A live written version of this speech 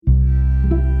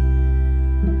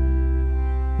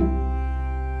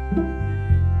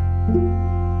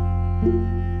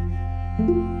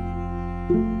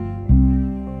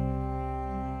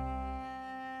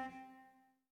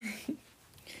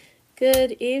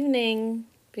Good evening,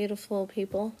 beautiful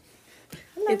people.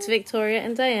 Hello. It's Victoria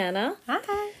and Diana.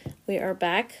 Hi. We are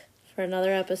back for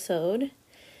another episode.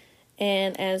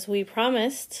 And as we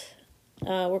promised,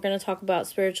 we're going to talk about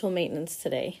spiritual maintenance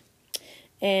today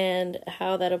and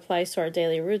how that applies to our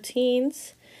daily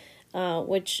routines,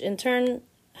 which in turn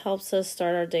helps us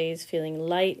start our days feeling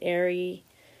light, airy,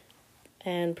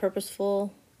 and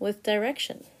purposeful with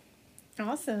direction.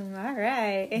 Awesome. All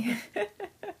right.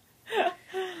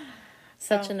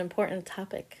 Such an important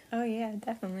topic. Oh, yeah,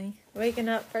 definitely. Waking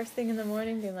up first thing in the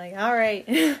morning, being like, all right.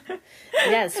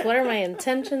 Yes, what are my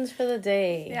intentions for the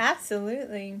day? Yeah,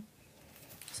 absolutely.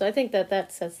 So I think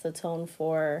that sets the tone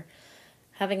for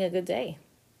having a good day.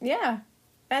 Yeah,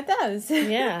 that does.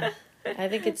 Yeah, I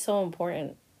think it's so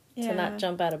important Yeah. to not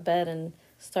jump out of bed and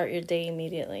start your day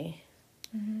immediately.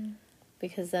 Mm-hmm.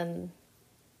 Because then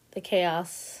the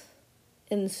chaos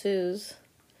ensues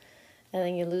and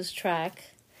then you lose track.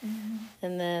 Mm-hmm.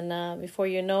 And then before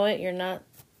you know it, you're not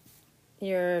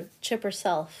your chipper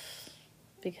self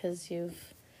because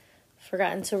you've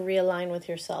forgotten to realign with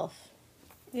yourself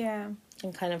Yeah.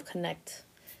 and kind of connect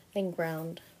and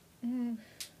ground. Mm-hmm.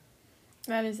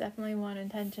 That is definitely one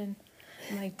intention.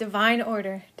 I'm like, divine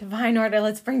order. Divine order.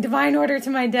 Let's bring divine order to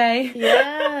my day.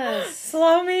 Yes.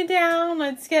 Slow me down.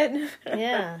 Let's get...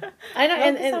 Yeah. I know.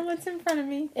 Focus on what's in front of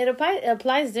me. It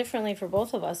applies differently for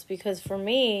both of us because for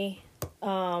me,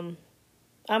 I'm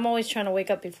always trying to wake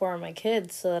up before my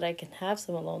kids so that I can have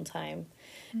some alone time.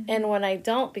 Mm-hmm. And when I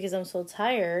don't, because I'm so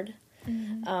tired,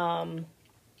 Mm-hmm.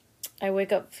 I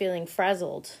wake up feeling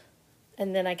frazzled.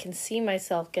 And then I can see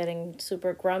myself getting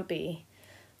super grumpy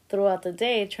throughout the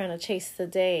day, trying to chase the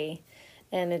day.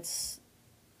 And it's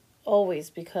always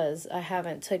because I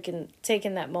haven't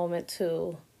taken that moment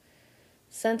to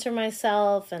center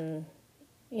myself and,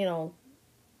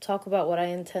 talk about what I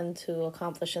intend to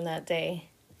accomplish in that day.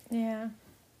 Yeah.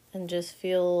 And just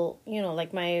feel,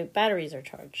 like my batteries are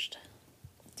charged.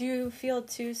 Do you feel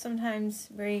too sometimes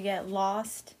where you get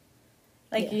lost?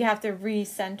 Like Yeah. you have to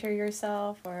recenter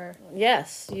yourself or...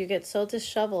 Yes, you get so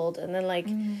disheveled. And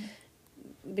then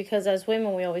because as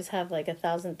women, we always have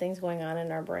 1,000 things going on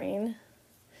in our brain.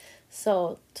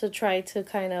 So to try to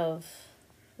kind of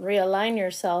realign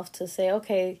yourself to say,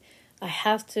 okay, I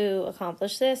have to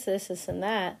accomplish this, and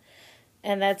that.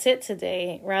 And that's it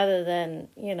today, rather than,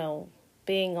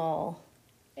 being all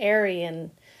airy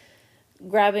and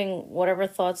grabbing whatever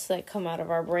thoughts that come out of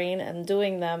our brain and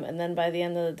doing them. And then by the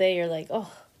end of the day, you're like,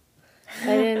 oh,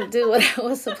 I didn't do what I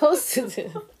was supposed to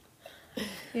do.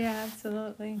 Yeah,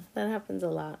 absolutely. That happens a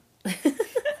lot. Hey,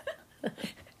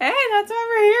 that's why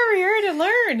we're here. We're here to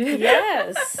learn.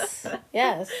 Yes.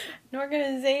 Yes. An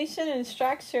organization and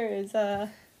structure is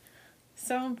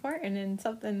so important and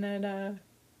something that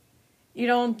you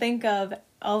don't think of,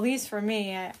 at least for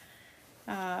me,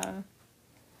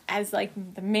 as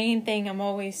the main thing I'm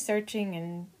always searching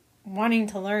and wanting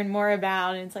to learn more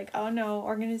about. And it's like, oh no,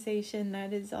 organization,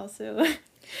 that is also,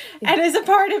 that is a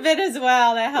part of it as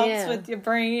well. That helps with your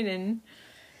brain and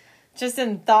just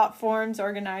in thought forms,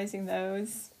 organizing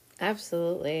those.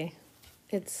 Absolutely.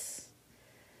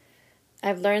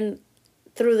 I've learned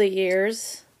through the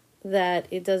years that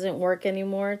it doesn't work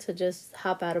anymore to just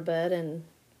hop out of bed and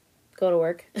go to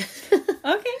work.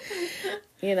 Okay.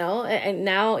 And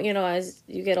now, as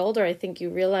you get older, I think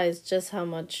you realize just how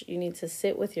much you need to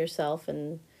sit with yourself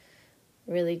and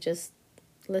really just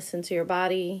listen to your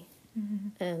body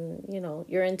and,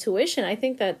 your intuition. I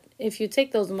think that if you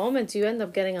take those moments, you end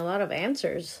up getting a lot of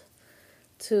answers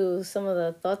to some of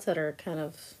the thoughts that are kind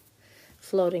of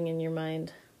floating in your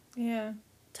mind. Yeah.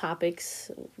 Topics,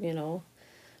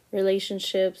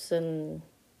 relationships and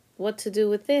what to do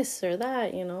with this or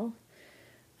that,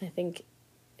 I think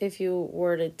if you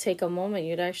were to take a moment,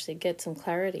 you'd actually get some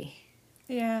clarity.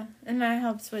 Yeah, and that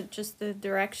helps with just the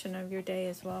direction of your day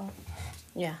as well.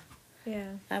 Yeah.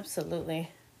 Yeah.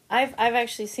 Absolutely. I've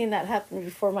actually seen that happen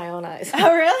before my own eyes.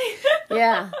 Oh, really?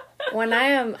 Yeah. When I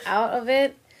am out of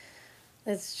it,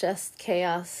 it's just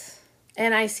chaos.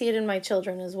 And I see it in my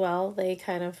children as well. They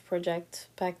kind of project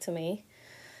back to me.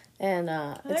 And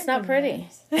it's not pretty.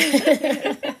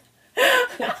 Nice.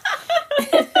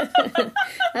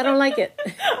 I don't like it.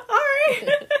 All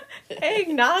right. Hey,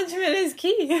 acknowledgement is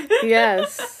key.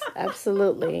 Yes,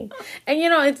 absolutely.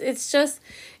 And, it's just,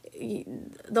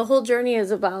 the whole journey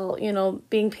is about,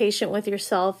 being patient with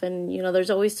yourself. And, there's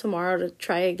always tomorrow to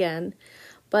try again.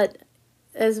 But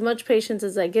as much patience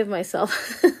as I give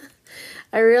myself,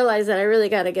 I realize that I really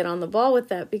got to get on the ball with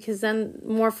that, because then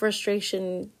more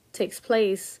frustration takes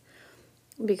place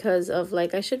because of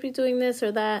I should be doing this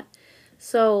or that.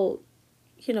 So,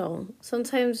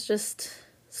 sometimes just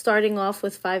starting off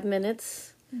with 5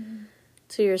 minutes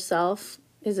to yourself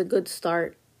is a good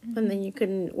start. And then you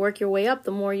can work your way up.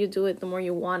 The more you do it, the more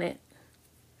you want it.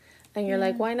 And you're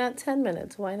like, why not 10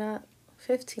 minutes? Why not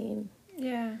 15?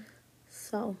 Yeah.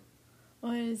 So.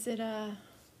 What is it? I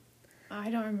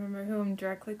don't remember who I'm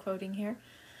directly quoting here.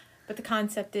 But the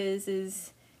concept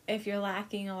is if you're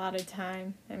lacking a lot of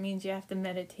time, that means you have to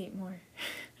meditate more.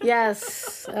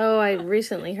 Yes. Oh, I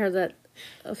recently heard that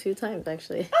a few times,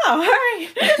 actually. Oh, all right.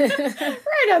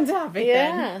 Right on topic,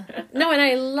 yeah. Then. No, and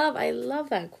I love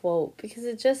that quote because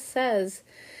it just says,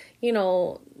 you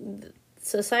know,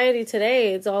 society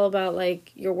today, it's all about,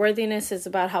 like, your worthiness is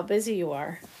about how busy you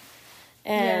are.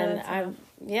 And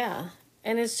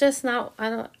and it's just not,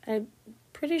 I'm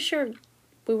pretty sure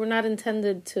we were not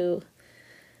intended to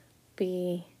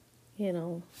be, you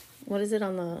know, what is it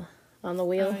on the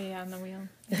wheel? Oh, yeah, on the wheel.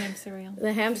 The hamster wheel.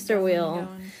 The hamster wheel.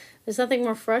 There's nothing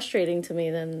more frustrating to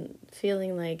me than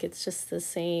feeling like it's just the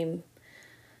same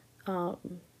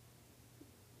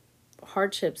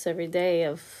hardships every day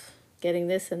of getting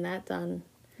this and that done.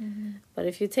 Mm-hmm. But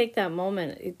if you take that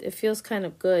moment, it feels kind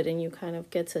of good, and you kind of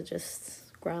get to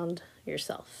just ground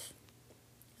yourself.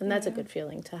 And that's a good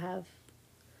feeling to have.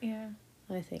 Yeah.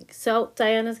 I think. So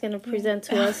Diana's going to present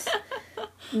to us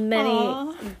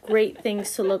many great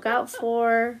things to look out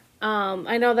for.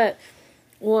 I know that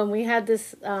when we had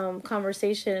this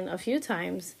conversation a few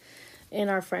times in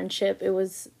our friendship, it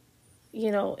was,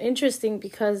 you know, interesting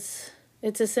because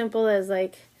it's as simple as,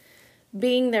 like,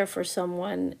 being there for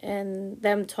someone and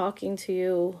them talking to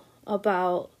you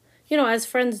about, you know, as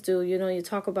friends do, you know, you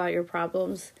talk about your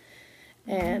problems.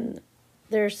 And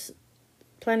there's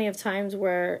plenty of times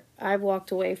where I've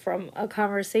walked away from a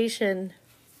conversation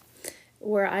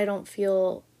where I don't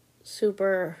feel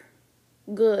super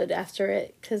good after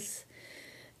it because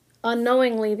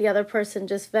unknowingly the other person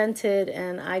just vented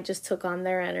and I just took on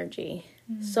their energy.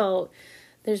 So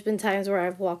there's been times where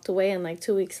I've walked away and, like,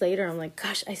 2 weeks later I'm like,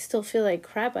 gosh, I still feel like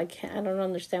crap. I don't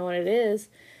understand what it is.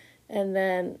 And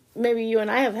then maybe you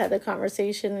and I have had the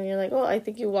conversation and you're like, oh, I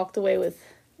think you walked away with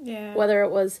whether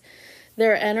it was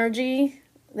their energy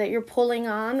that you're pulling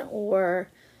on or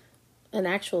an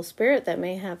actual spirit that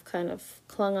may have kind of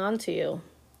clung on to you.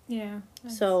 Yeah.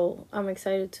 So I'm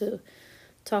excited to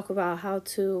talk about how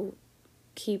to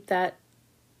keep that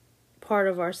part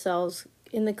of ourselves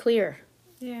in the clear.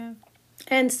 Yeah.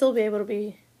 And still be able to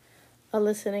be a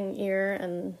listening ear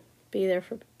and be there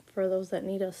for those that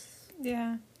need us.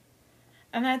 Yeah.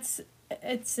 And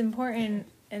it's important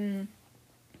in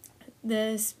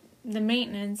the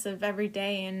maintenance of every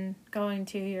day and going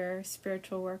to your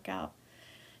spiritual workout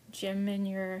gym in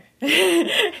your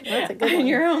That's a good in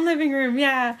your own living room.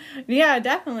 Yeah,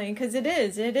 definitely, because it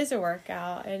is a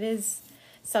workout. It is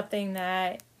something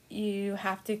that you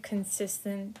have to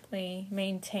consistently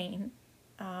maintain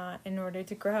in order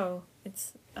to grow.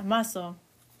 It's a muscle.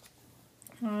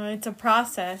 It's a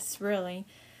process, really.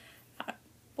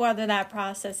 Whether that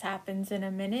process happens in a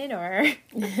minute or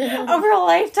over a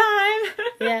lifetime.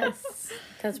 Yes,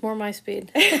 that's more my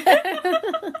speed.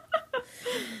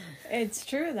 It's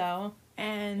true, though.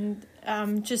 And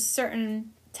just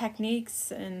certain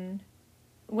techniques and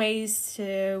ways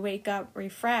to wake up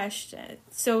refreshed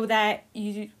so that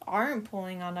you aren't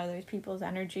pulling on other people's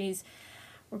energies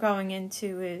we're going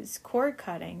into is cord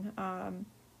cutting.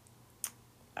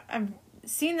 I've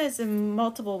seen this in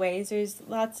multiple ways. There's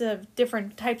lots of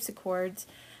different types of cords.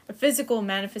 A physical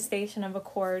manifestation of a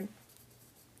cord,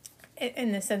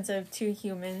 in the sense of two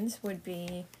humans, would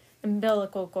be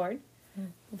umbilical cord.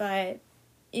 But,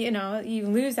 you know, you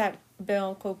lose that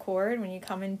umbilical cord when you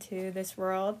come into this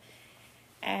world.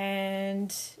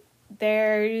 And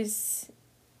there's,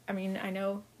 I mean, I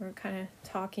know we're kind of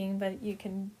talking, but you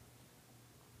can,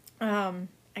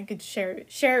 I could share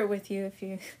it with you if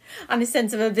you, on a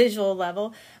sense of a visual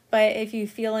level. But if you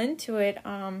feel into it,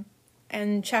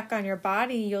 and check on your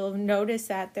body, you'll notice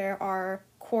that there are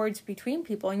cords between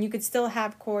people. And you could still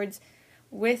have cords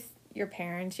with your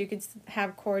parents. You could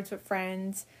have cords with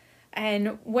friends.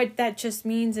 And what that just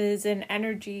means is an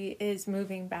energy is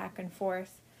moving back and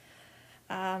forth.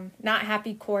 Not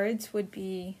happy cords would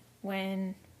be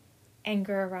when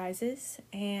anger arises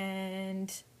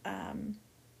and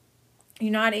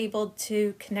you're not able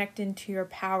to connect into your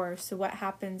power. So what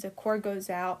happens? A cord goes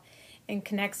out and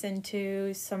connects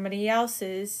into somebody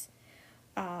else's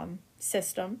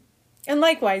system. And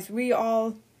likewise, we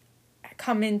all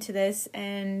come into this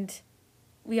and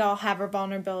we all have our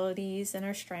vulnerabilities and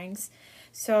our strengths.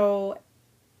 So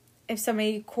if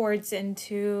somebody cords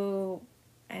into,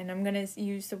 and I'm going to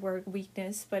use the word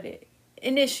weakness, but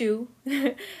an issue,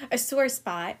 a sore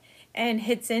spot, and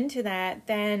hits into that,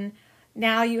 then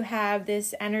now you have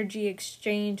this energy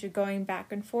exchange of going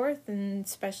back and forth, and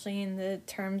especially in the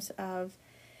terms of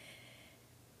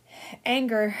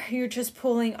anger, you're just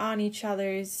pulling on each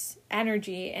other's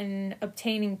energy and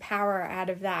obtaining power out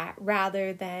of that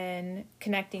rather than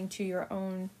connecting to your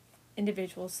own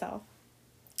individual self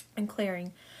and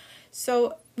clearing.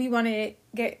 So we want to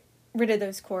get rid of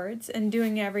those cords, and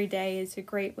doing it every day is a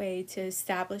great way to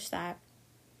establish that.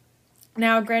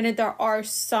 Now, granted, there are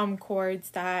some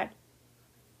cords that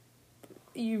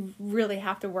you really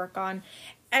have to work on,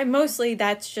 and mostly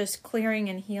that's just clearing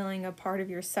and healing a part of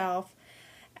yourself.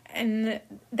 And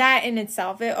that in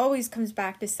itself, it always comes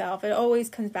back to self. It always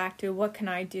comes back to what can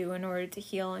I do in order to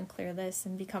heal and clear this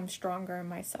and become stronger in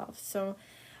myself. So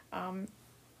I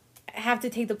have to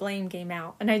take the blame game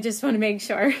out, and I just want to make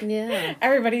sure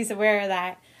everybody's aware of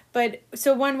that. But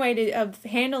so one way of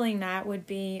handling that would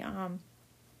be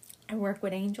I work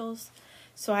with angels.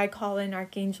 So I call in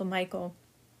Archangel Michael,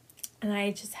 and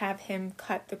I just have him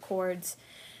cut the cords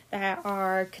that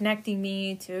are connecting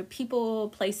me to people,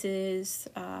 places,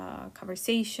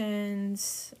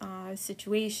 conversations,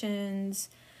 situations.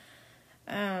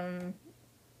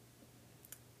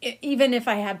 Even if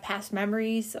I have past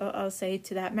memories, I'll say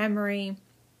to that memory.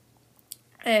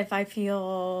 If I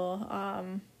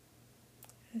feel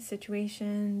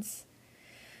situations,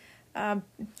 I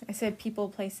said people,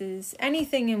 places,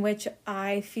 anything in which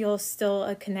I feel still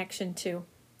a connection to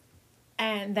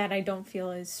and that I don't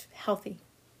feel is healthy.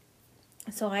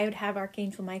 So I would have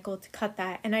Archangel Michael to cut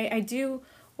that. And I do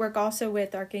work also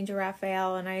with Archangel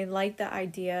Raphael, and I like the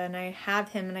idea, and I have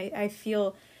him, and I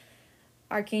feel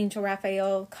Archangel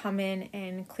Raphael come in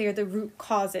and clear the root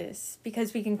causes,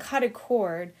 because we can cut a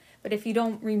cord, but if you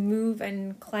don't remove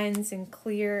and cleanse and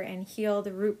clear and heal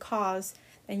the root cause,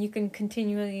 then you can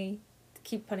continually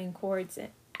keep putting cords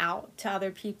out to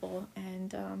other people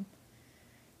and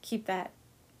keep that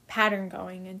pattern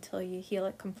going until you heal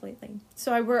it completely.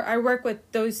 So I work with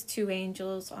those two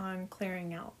angels on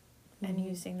clearing out and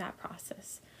using that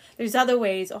process. There's other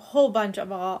ways, a whole bunch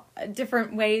of all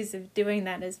different ways of doing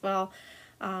that as well.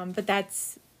 But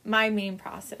that's my main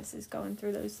process, is going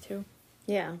through those two.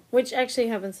 Yeah, which actually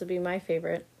happens to be my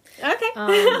favorite. Okay.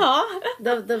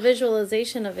 The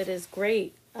visualization of it is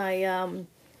great. I've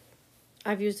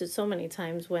used it so many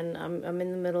times when I'm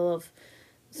in the middle of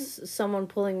someone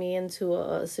pulling me into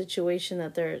a situation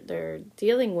that they're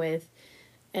dealing with,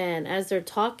 and as they're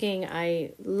talking,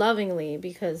 I lovingly,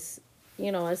 because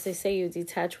as they say, you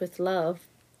detach with love,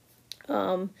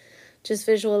 just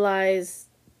visualize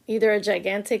either a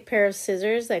gigantic pair of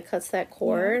scissors that cuts that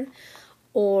cord,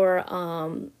 or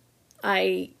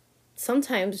I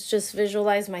sometimes just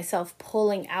visualize myself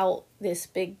pulling out this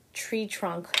big tree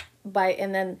trunk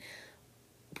and then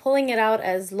pulling it out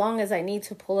as long as I need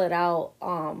to pull it out,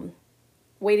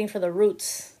 waiting for the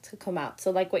roots to come out. So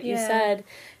like what you said,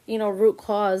 root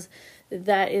cause,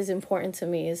 that is important to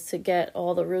me, is to get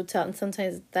all the roots out. And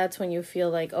sometimes that's when you feel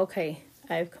like, okay,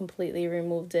 I've completely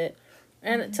removed it.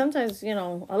 And sometimes, a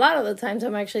lot of the times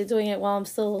I'm actually doing it while I'm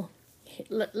still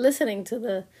listening to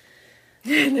the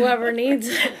whoever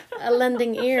needs a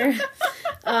lending ear.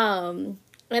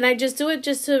 And I just do it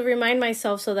just to remind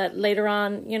myself, so that later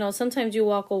on, sometimes you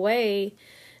walk away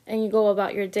and you go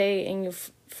about your day and you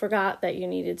forgot that you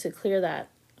needed to clear that.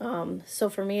 So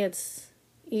for me, it's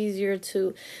easier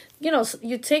to,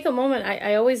 you take a moment.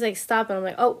 I always stop and I'm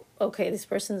like, oh, okay, this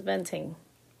person's venting.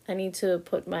 I need to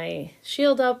put my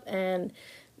shield up and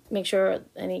make sure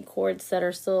any cords that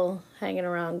are still hanging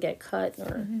around get cut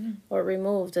or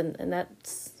removed. And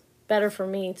that's better for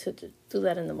me to do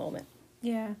that in the moment.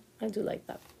 Yeah. I do like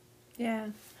that. Yeah.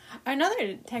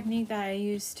 Another technique that I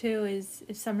use too is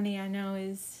if somebody I know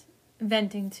is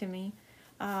venting to me,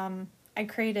 I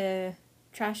create a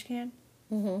trash can.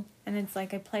 And it's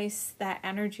like I place that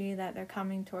energy that they're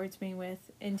coming towards me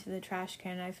with into the trash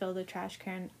can. I fill the trash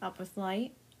can up with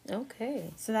light.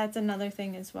 Okay. So that's another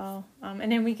thing as well.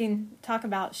 And then we can talk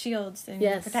about shields and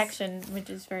protection, which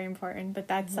is very important. But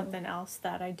that's something else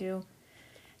that I do.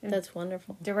 That's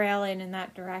wonderful. Derail it in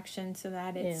that direction so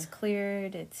that it's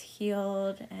cleared, it's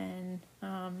healed, and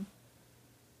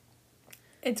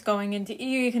it's going into.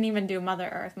 You can even do Mother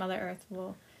Earth. Mother Earth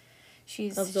will.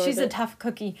 She's a tough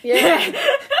cookie. Yeah.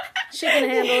 She can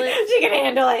handle it. She can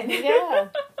handle it. Yeah.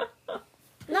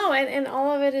 No, and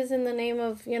all of it is in the name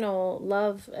of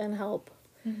love and help.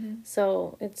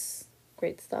 So it's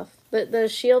great stuff. The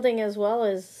shielding as well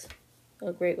is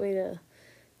a great way to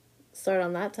start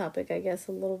on that topic, I guess,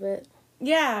 a little bit.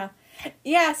 Yeah.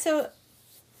 So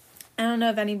I don't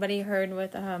know if anybody heard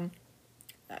with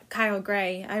Kyle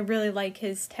Gray. I really like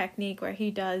his technique where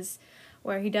he does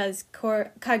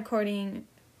cord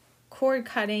cord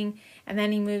cutting, and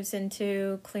then he moves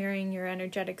into clearing your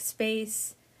energetic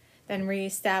space, then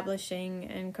reestablishing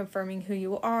and confirming who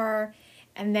you are,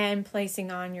 and then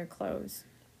placing on your clothes.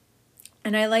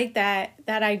 And I like that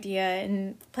idea,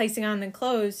 and placing on the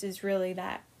clothes is really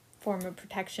that form of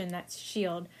protection, that's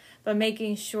shield, but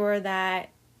making sure that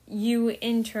you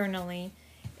internally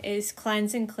is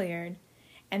cleansed and cleared,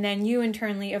 and then you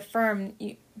internally affirm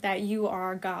that you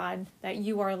are God, that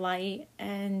you are light,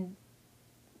 and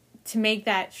to make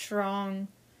that strong,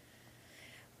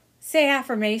 say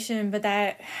affirmation, but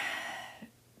that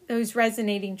those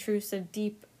resonating truths of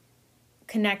deep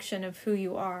connection of who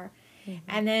you are. Mm-hmm.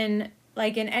 And then,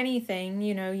 like in anything,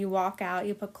 you walk out,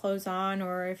 you put clothes on,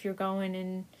 or if you're going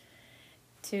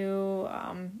into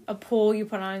a pool, you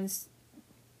put on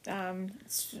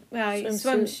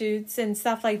swimsuits and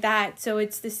stuff like that. So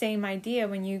it's the same idea.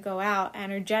 When you go out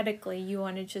energetically, you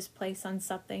want to just place on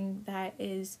something that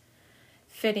is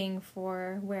fitting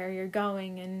for where you're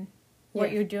going and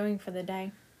what you're doing for the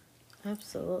day.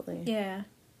 Absolutely. Yeah.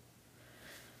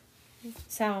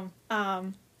 So,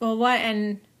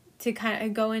 and to kind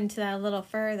of go into that a little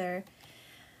further,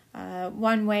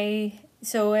 one way,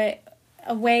 a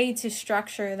way to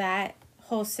structure that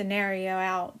whole scenario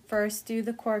out. First, do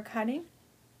the cord cutting,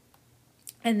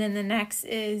 and then the next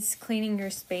is cleaning your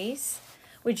space,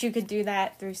 which you could do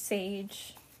that through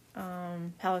sage,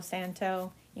 Palo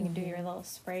Santo. You can do your little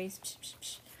sprays.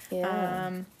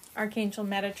 Archangel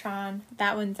Metatron.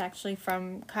 That one's actually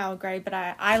from Kyle Gray, but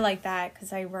I like that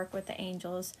because I work with the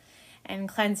angels and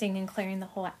cleansing and clearing the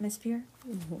whole atmosphere.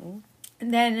 Mm-hmm.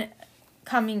 And then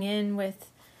coming in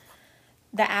with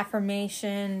the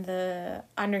affirmation, the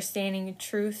understanding of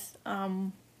truth.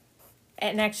 An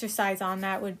exercise on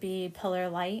that would be pillar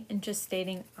light, and just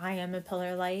stating, I am a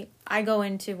pillar light. I go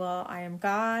into, I am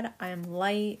God, I am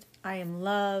light, I am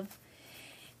love,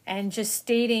 and just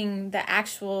stating the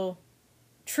actual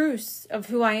truths of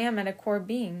who I am at a core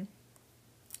being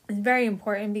is very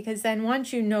important, because then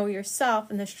once you know yourself,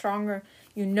 and the stronger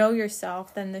you know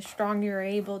yourself, then the stronger you're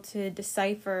able to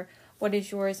decipher what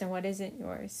is yours and what isn't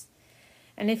yours.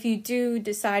 And if you do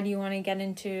decide you want to get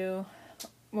into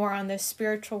more on the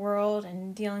spiritual world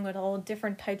and dealing with all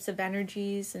different types of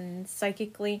energies and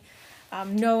psychically,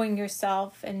 knowing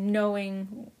yourself and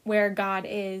knowing where God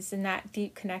is, and that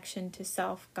deep connection to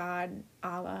self, God,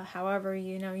 Allah, however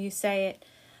you say it,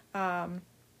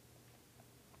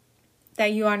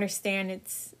 that you understand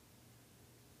it's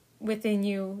within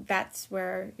you, that's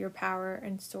where your power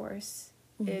and source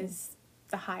is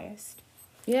the highest.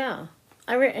 Yeah.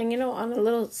 And on a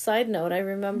little side note, I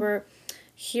remember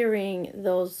hearing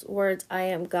those words, I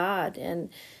am God, and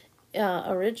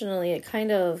originally it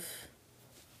kind of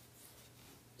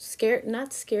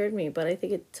not scared me, but I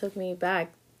think it took me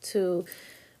back to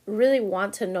really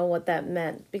want to know what that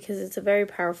meant, because it's a very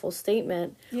powerful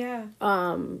statement. Yeah.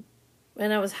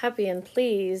 And I was happy and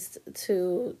pleased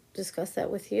to discuss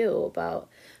that with you about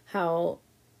how,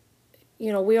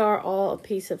 we are all a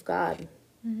piece of God.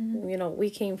 Mm-hmm.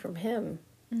 We came from Him.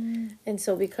 Mm-hmm. And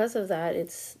so because of that,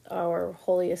 it's our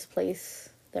holiest place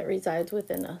that resides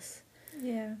within us.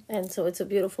 Yeah. And so it's a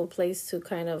beautiful place to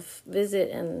kind of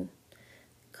visit and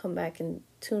come back and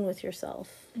tune with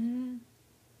yourself. Mm-hmm.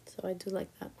 So I do like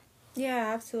that.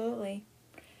 Yeah, absolutely.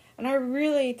 And I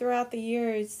really, throughout the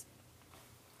years,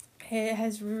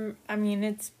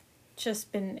 it's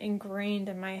just been ingrained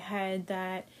in my head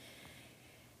that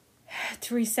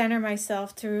to recenter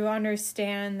myself, to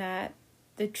understand that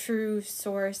the true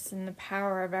source and the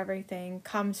power of everything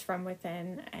comes from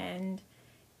within, and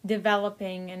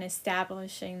developing and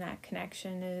establishing that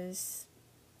connection is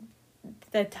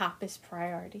the toppest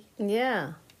priority.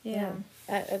 Yeah. Yeah,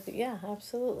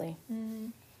 absolutely. Mm-hmm.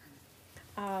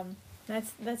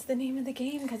 That's the name of the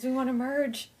game, because we want to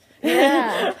merge.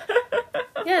 Yeah.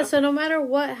 Yeah, so no matter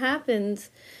what happens,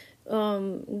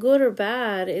 good or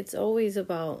bad, it's always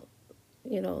about,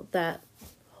 that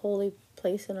holy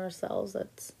place in ourselves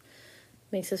that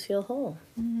makes us feel whole.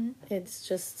 Mm-hmm. It's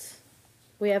just,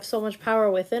 we have so much power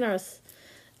within us,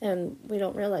 and we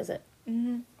don't realize it.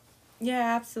 Mm-hmm.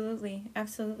 Yeah, absolutely.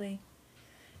 Absolutely.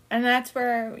 And that's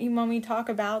where, when we talk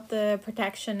about the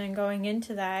protection and going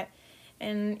into that,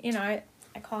 and, I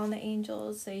call on the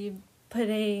angels, so you put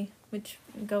which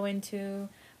go into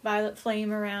violet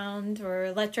flame around, or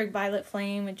electric violet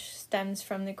flame, which stems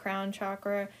from the crown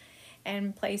chakra,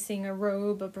 and placing a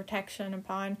robe of protection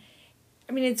upon.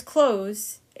 It's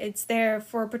clothes. It's there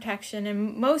for protection,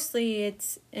 and mostly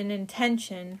it's an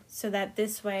intention, so that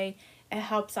this way it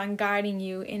helps on guiding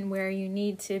you in where you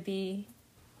need to be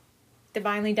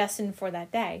divinely destined for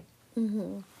that day.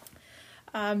 Mm-hmm.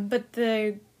 But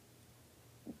the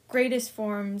greatest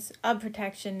forms of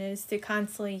protection is to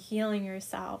constantly healing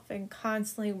yourself and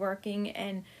constantly working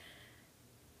and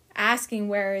asking,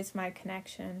 where is my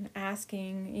connection?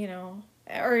 Asking,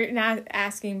 or not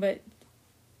asking, but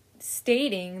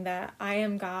stating that I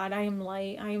am God, I am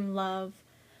light, I am love,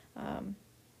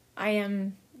 I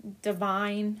am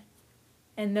divine.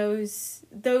 And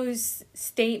those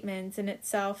statements in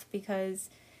itself, because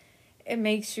it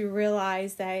makes you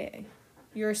realize that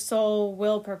your soul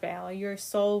will prevail. Your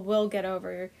soul will get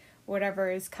over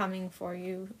whatever is coming for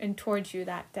you and towards you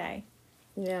that day.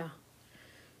 Yeah.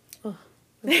 Oh,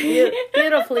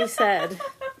 beautifully said.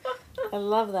 I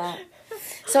love that.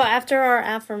 So after our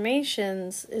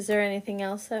affirmations, is there anything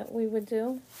else that we would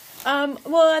do?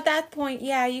 Well, at that point,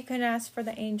 yeah, you can ask for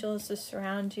the angels to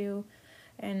surround you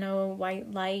and a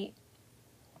white light.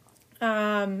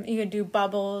 You could do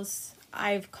bubbles.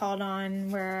 I've called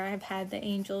on where I've had the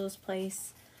angels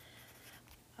place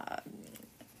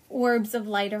orbs of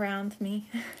light around me.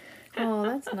 Oh,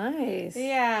 that's nice.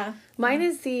 Yeah. Mine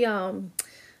is the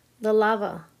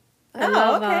lava. I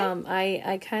love, okay.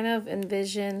 I kind of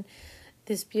envision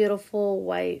this beautiful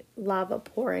white lava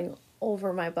pouring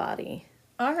over my body.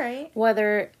 All right.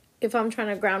 Whether if I'm trying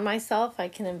to ground myself, I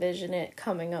can envision it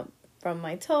coming up from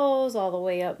my toes all the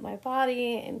way up my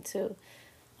body into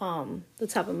the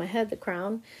top of my head, the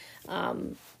crown.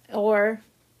 Or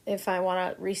if I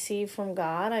want to receive from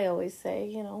God, I always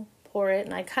say, pour it.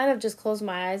 And I kind of just close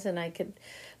my eyes and I could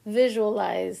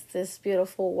visualize this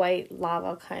beautiful white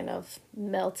lava kind of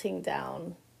melting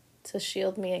down to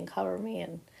shield me and cover me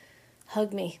and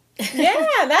hug me.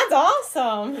 Yeah, that's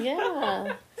awesome.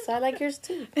 Yeah. So I like yours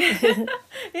too.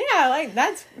 Yeah, like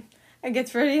it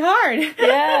gets pretty hard.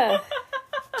 Yeah.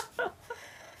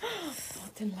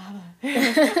 Molten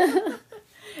lava.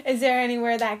 Is there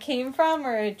anywhere that came from,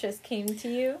 or it just came to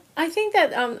you? I think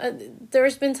that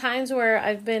there's been times where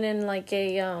I've been in like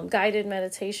a guided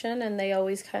meditation, and they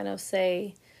always kind of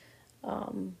say,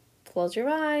 close your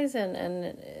eyes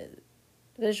and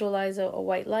visualize a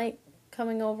white light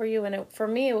coming over you. And for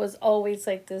me, it was always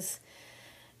like this,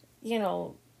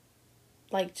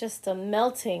 like just a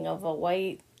melting of a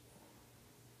white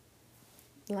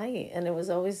light. And it was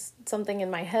always something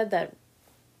in my head that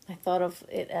I thought of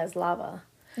it as lava.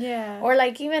 Yeah. Or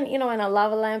like even, in a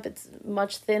lava lamp, it's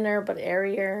much thinner but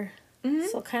airier. Mm-hmm.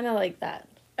 So kind of like that.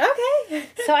 Okay.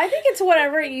 So I think it's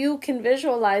whatever you can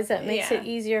visualize that makes it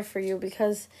easier for you,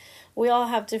 because we all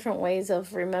have different ways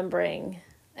of remembering.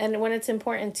 And when it's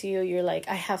important to you, you're like,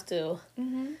 I have to,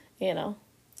 And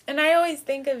I always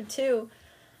think of, too,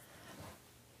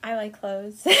 I like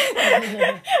clothes. Like,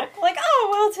 oh,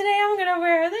 well, today I'm going to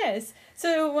wear this.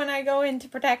 So when I go into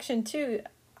protection, too,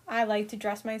 I like to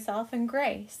dress myself in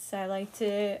grace. I like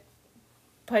to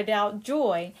put out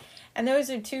joy. And those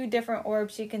are two different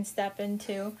orbs you can step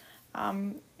into.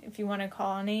 If you want to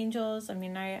call on angels,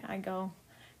 I go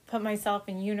put myself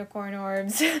in unicorn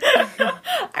orbs.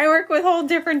 I work with whole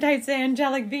different types of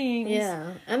angelic beings.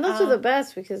 Yeah, and those are the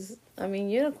best, because,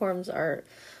 unicorns are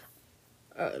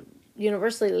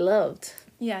universally loved.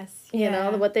 Yes.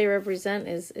 What they represent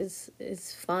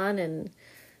is fun and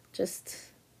just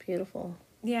beautiful.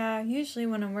 Yeah, usually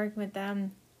when I'm working with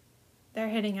them, they're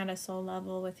hitting at a soul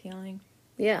level with healing.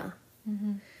 Yeah.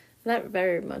 Mm-hmm. That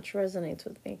very much resonates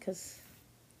with me, because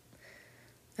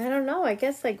I don't know, I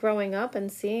guess like growing up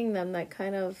and seeing them, that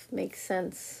kind of makes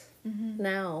sense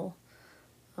now.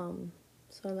 So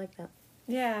I like that.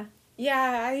 Yeah.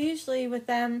 Yeah, I usually with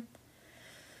them,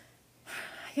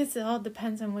 I guess it all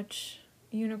depends on which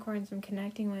unicorns I'm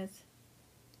connecting with.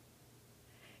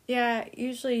 Yeah,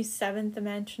 usually 7th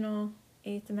dimensional,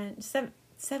 8th dimensional,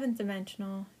 7th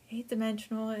dimensional, 8th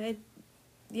dimensional.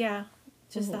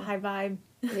 Just a high vibe.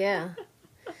 Yeah.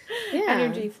 Yeah.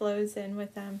 Energy flows in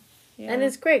with them. Yeah. And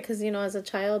it's great because, as a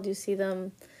child you see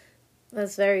them,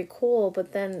 that's very cool.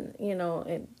 But then,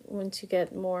 once you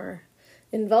get more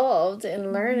involved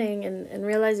in learning and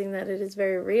realizing that it is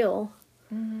very real,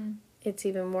 it's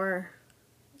even more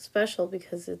special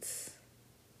because it's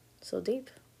so deep.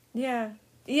 Yeah.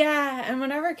 Yeah, and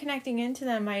whenever connecting into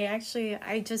them, I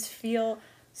just feel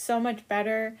so much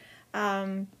better.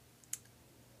 I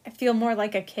feel more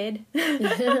like a kid.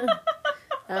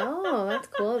 Oh, that's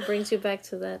cool. It brings you back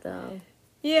to that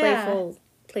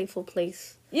playful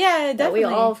place. Yeah, definitely. That we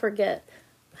all forget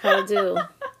how to do,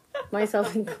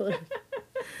 myself included.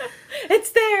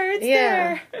 It's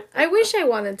there. I wish I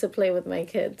wanted to play with my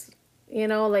kids.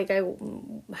 Like I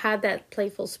had that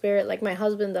playful spirit like my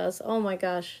husband does. Oh my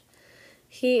gosh.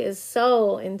 He is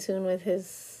so in tune with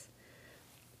his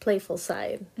playful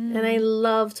side. And I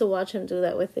love to watch him do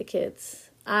that with the kids.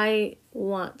 I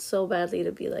want so badly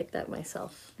to be like that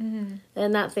myself. Mm-hmm.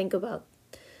 And not think about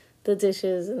the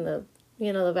dishes and the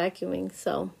vacuuming.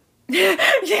 So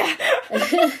yeah.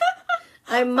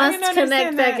 I must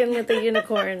connect back in with the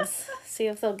unicorns. See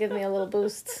if they'll give me a little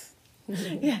boost.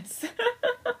 Yes.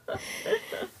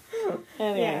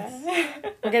 Anyways, yeah.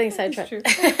 We're getting sidetracked.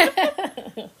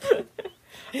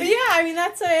 But yeah, I mean,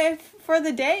 that's for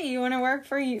the day you want to work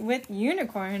with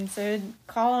unicorns. So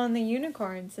call on the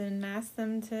unicorns and ask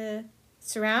them to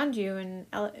surround you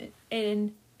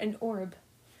in an orb.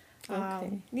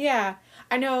 Okay. Yeah,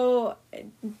 I know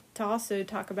to also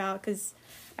talk about, because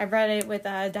I read it with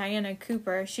Diana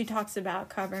Cooper. She talks about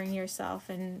covering yourself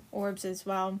in orbs as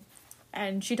well.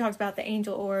 And she talks about the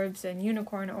angel orbs and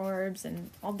unicorn orbs and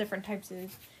all different types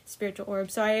of spiritual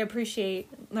orbs. So I appreciate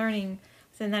learning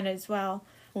within that as well.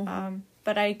 Mm-hmm.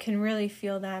 But I can really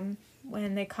feel them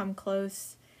when they come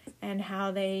close and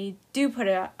how they do put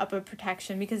up a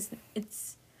protection, because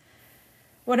it's,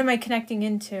 what am I connecting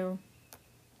into?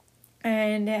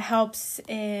 And it helps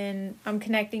I'm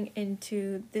connecting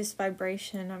into this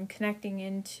vibration. I'm connecting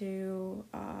into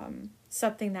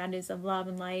something that is of love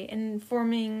and light and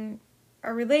forming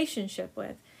a relationship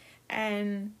with.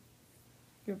 And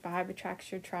your vibe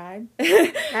attracts your tribe.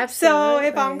 Absolutely. So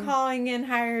if I'm calling in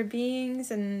higher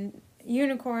beings and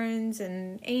unicorns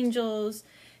and angels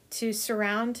to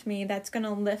surround me, that's going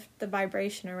to lift the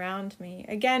vibration around me.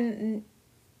 Again,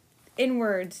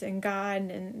 inwards and God,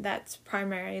 and that's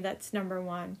primary, that's number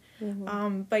one.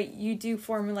 Mm-hmm. But you do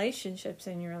form relationships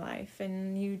in your life,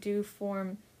 and you do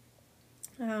form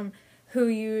who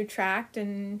you attract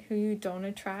and who you don't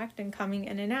attract, and coming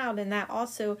in and out. And that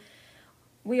also,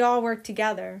 we all work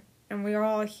together, and we're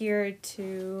all here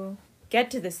to get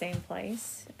to the same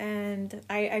place. And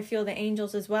I feel the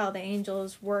angels as well. The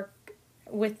angels work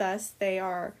with us. They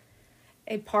are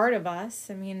a part of us.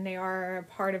 I mean, they are a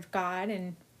part of God,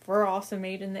 and we're also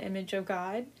made in the image of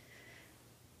God.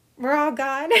 We're all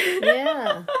God.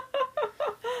 Yeah.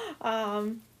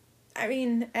 I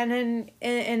mean, and then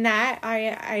in that,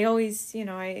 I always,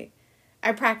 I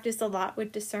practice a lot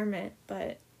with discernment,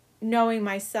 but knowing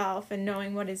myself and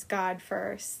knowing what is God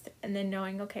first, and then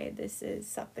knowing, okay, this is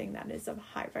something that is of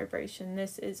high vibration.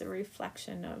 This is a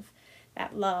reflection of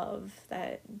that love,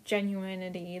 that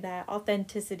genuinity, that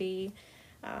authenticity,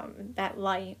 that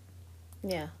light.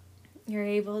 Yeah. You're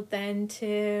able then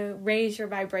to raise your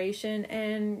vibration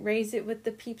and raise it with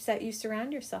the peeps that you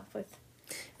surround yourself with.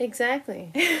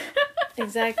 Exactly.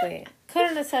 Exactly.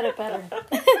 Couldn't have said it better.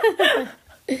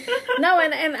 No,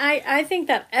 and I think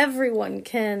that everyone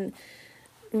can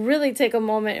really take a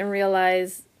moment and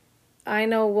realize, I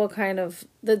know what kind of,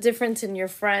 the difference in your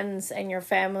friends and your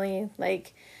family,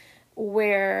 like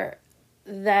where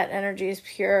that energy is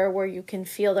pure, where you can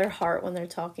feel their heart when they're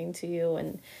talking to you,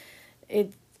 and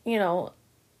it,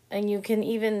 and you can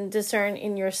even discern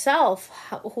in yourself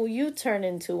who you turn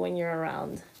into when you're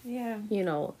around. Yeah.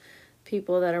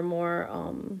 People that are more,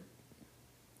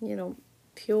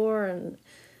 pure and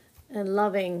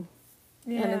loving.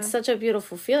 Yeah. And it's such a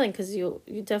beautiful feeling, because you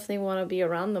definitely want to be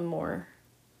around them more.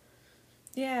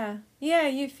 Yeah. Yeah,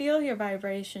 you feel your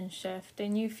vibration shift,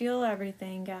 and you feel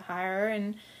everything get higher,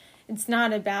 and it's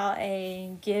not about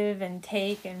a give and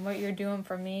take and what you're doing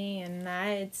for me and that.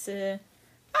 It's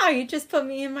you just put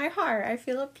me in my heart. I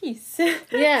feel at peace.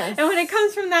 Yes. And when it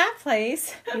comes from that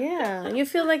place. Yeah. You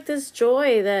feel like this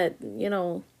joy that,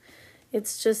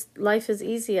 it's just, life is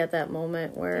easy at that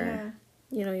moment where,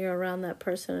 you're around that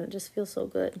person, and it just feels so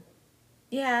good.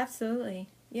 Yeah, absolutely.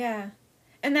 Yeah.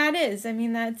 And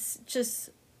that's just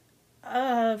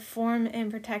a form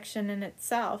in protection in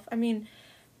itself. I mean,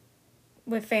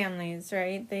 with families,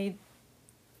 right? They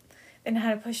know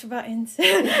how to push buttons. Do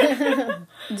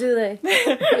they?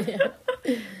 Yeah.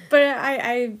 But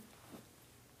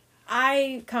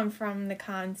I come from the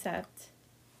concept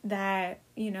that,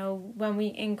 when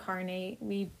we incarnate,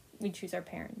 we choose our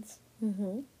parents.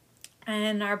 Mm-hmm.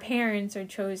 And our parents are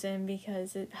chosen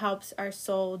because it helps our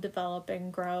soul develop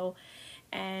and grow.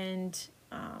 And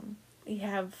we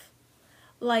have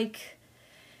like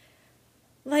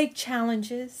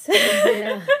challenges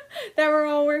that we're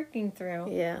all working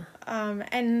through. Yeah.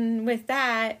 And with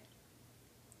that,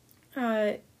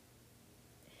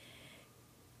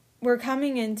 we're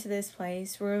coming into this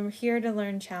place. We're here to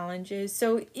learn challenges.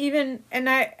 So even,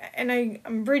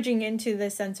 I'm bridging into the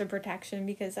sense of protection,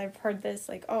 because I've heard this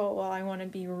like, oh, well, I want to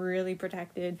be really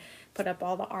protected, put up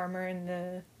all the armor in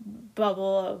the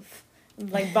bubble of,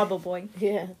 like, Bubble Boy.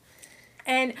 Yeah.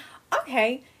 And,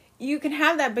 okay, you can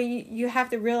have that, but you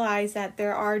have to realize that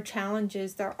there are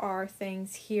challenges, there are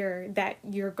things here that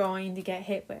you're going to get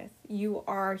hit with. You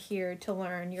are here to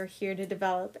learn, you're here to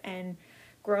develop and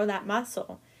grow that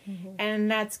muscle. Mm-hmm. And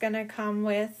that's going to come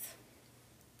with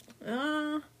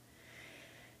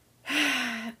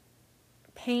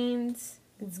pains.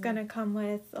 Mm-hmm. It's going to come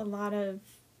with a lot of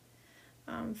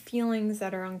feelings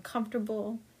that are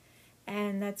uncomfortable.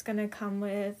 And that's going to come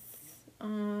with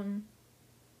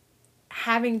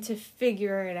having to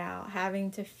figure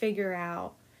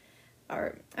out,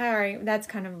 or, all right, that's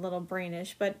kind of a little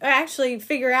brainish, but actually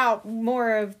figure out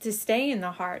more of to stay in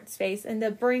the heart space and to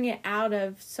bring it out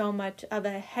of so much of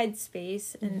a head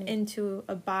space and into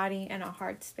a body and a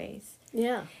heart space.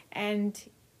 Yeah. And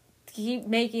keep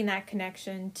making that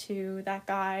connection to that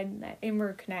God, that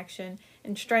inward connection,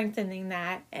 and strengthening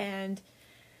that. And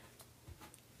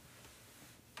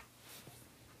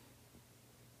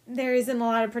there isn't a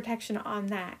lot of protection on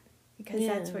that because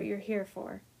that's what you're here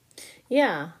for.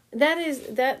 Yeah, that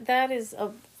is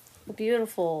a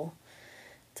beautiful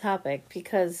topic,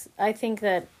 because I think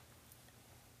that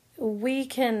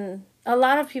a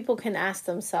lot of people can ask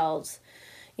themselves,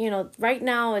 right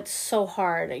now it's so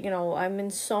hard, I'm in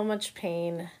so much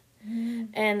pain.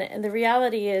 Mm. And the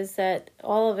reality is that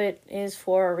all of it is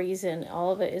for a reason.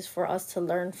 All of it is for us to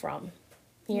learn from.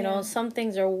 Some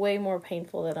things are way more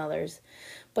painful than others.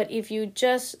 But if you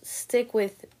just stick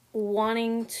with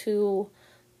wanting to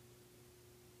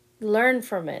learn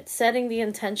from it, setting the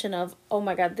intention of, oh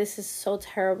my God, this is so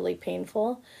terribly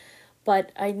painful,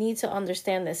 but I need to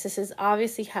understand this. This is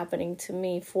obviously happening to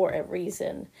me for a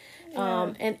reason.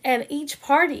 Yeah. And each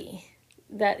party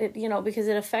that it, because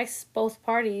it affects both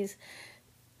parties,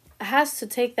 has to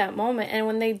take that moment. And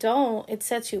when they don't, it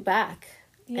sets you back.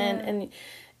 Yeah. And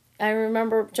I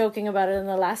remember joking about it in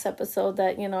the last episode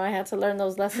that, I had to learn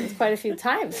those lessons quite a few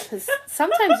times, because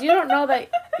sometimes you don't know that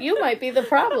you might be the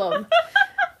problem.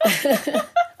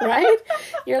 Right?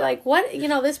 You're like, what?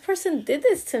 This person did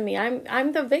this to me.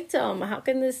 I'm the victim. How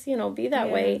can this, be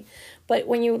that way? But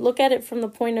when you look at it from the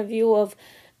point of view of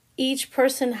each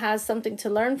person has something to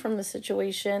learn from the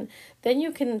situation, then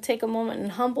you can take a moment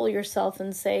and humble yourself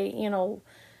and say,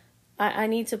 I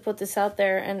need to put this out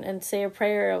there and say a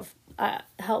prayer of,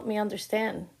 help me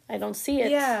understand. I don't see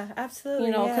it. Yeah,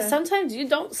 absolutely. Because sometimes you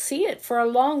don't see it for a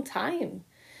long time.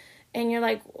 And you're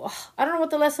like, I don't know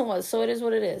what the lesson was, so it is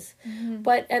what it is. Mm-hmm.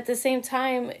 But at the same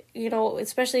time,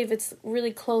 especially if it's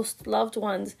really close loved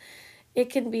ones, it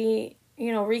can be,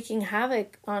 wreaking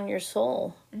havoc on your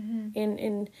soul. Mm-hmm.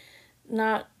 in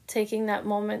not taking that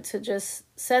moment to just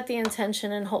set the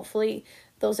intention, and hopefully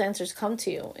those answers come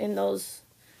to you in those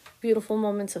beautiful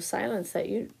moments of silence that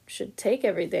you should take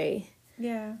every day.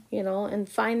 Yeah. And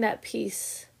find that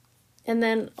peace. And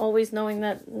then always knowing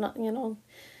that,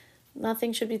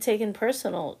 nothing should be taken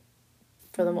personal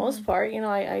for the most part.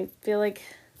 I feel like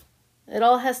it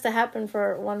all has to happen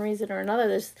for one reason or another.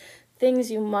 There's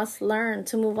things you must learn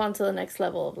to move on to the next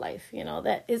level of life,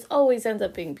 that is always ends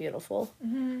up being beautiful,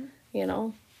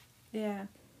 Yeah.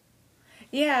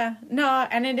 Yeah. No,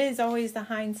 and it is always the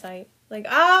hindsight. Like,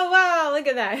 oh, wow, look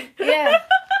at that. Yeah.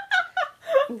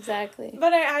 Exactly.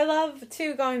 But I love,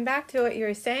 too, going back to what you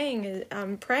were saying, is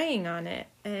praying on it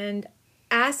and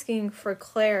asking for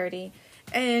clarity.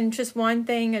 And just one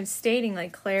thing of stating,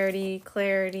 like, clarity,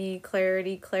 clarity,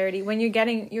 clarity, clarity, when you're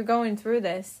going through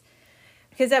this.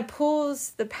 Because that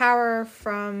pulls the power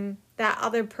from that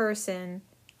other person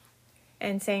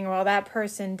and saying, well, that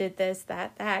person did this,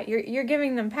 that. You're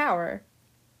giving them power.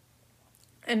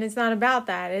 And it's not about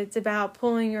that. It's about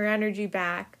pulling your energy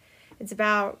back. It's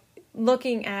about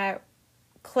looking at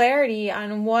clarity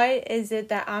on what is it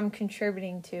that I'm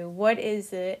contributing to? What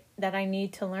is it that I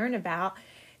need to learn about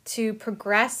to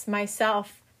progress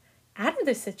myself out of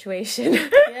this situation?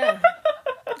 Yeah.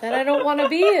 That I don't want to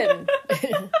be in.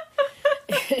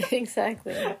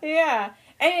 Exactly. Yeah.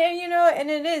 And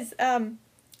it is,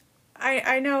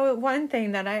 I know one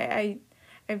thing that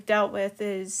I've dealt with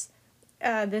is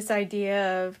this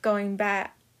idea of going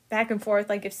back and forth,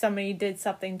 like if somebody did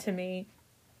something to me,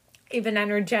 even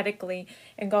energetically,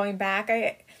 and going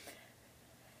back,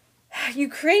 you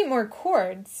create more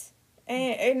cords.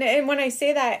 And when I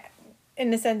say that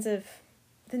in the sense of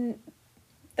the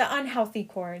unhealthy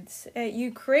cords,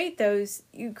 you create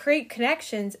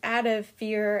connections out of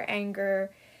fear,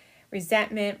 anger,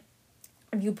 resentment.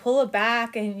 You pull it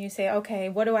back and you say, okay,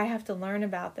 what do I have to learn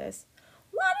about this?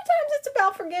 A lot of times it's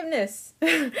about forgiveness.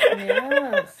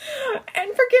 Yes. And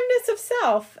forgiveness of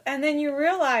self. And then you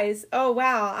realize, oh,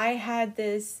 wow, I had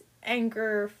this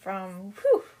anger from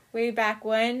way back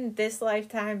when, this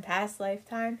lifetime, past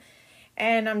lifetime.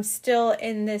 And I'm still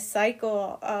in this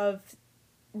cycle of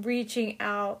reaching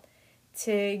out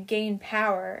to gain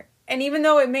power. And even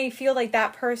though it may feel like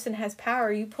that person has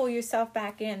power, you pull yourself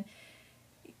back in.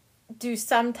 Do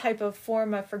some type of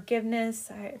form of forgiveness.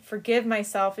 I forgive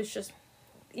myself. It's just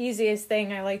easiest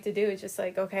thing I like to do. Is just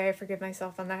like, okay, I forgive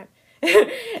myself on that.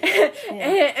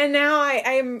 And now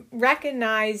I'm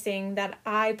recognizing that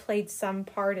I played some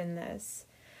part in this.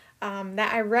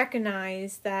 That I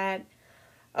recognize that,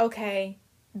 okay,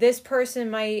 this person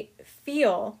might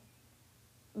feel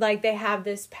like they have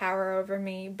this power over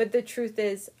me, but the truth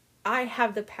is I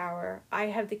have the power. I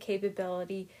have the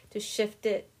capability to shift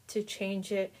it, to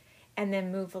change it, and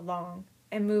then move along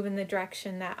and move in the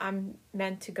direction that I'm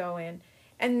meant to go in,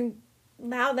 and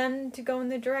allow them to go in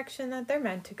the direction that they're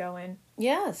meant to go in.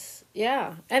 Yes.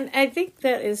 Yeah. And I think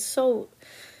that is so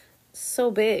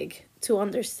big to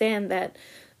understand that,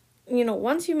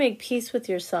 once you make peace with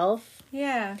yourself,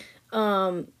 getting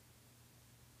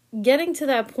to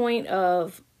that point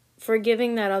of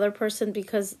forgiving that other person,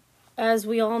 because as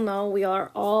we all know, we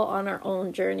are all on our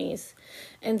own journeys.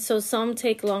 And so some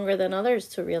take longer than others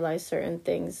to realize certain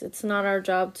things. It's not our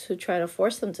job to try to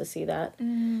force them to see that.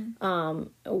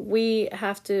 We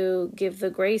have to give the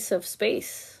grace of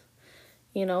space.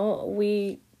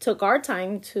 We took our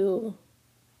time to,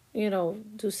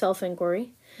 do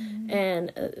self-inquiry.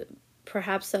 And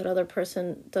perhaps that other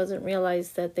person doesn't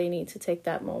realize that they need to take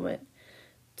that moment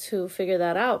to figure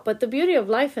that out. But the beauty of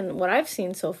life and what I've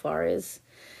seen so far is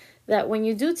that when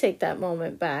you do take that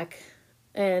moment back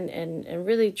and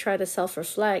really try to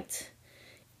self-reflect,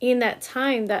 in that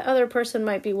time, that other person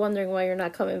might be wondering why you're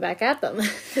not coming back at them.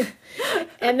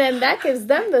 And then that gives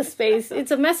them the space.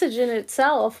 It's a message in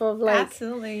itself of like,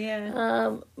 absolutely,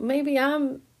 yeah. Maybe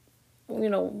I'm,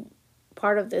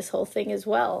 part of this whole thing as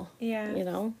well.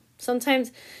 Yeah.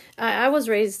 Sometimes I was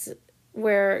raised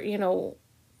where,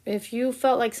 if you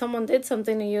felt like someone did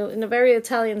something to you in a very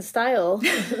Italian style,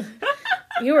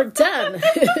 you were done.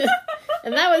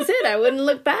 And that was it. I wouldn't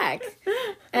look back.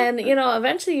 And,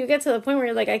 eventually you get to the point where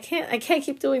you're like, I can't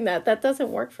keep doing that. That doesn't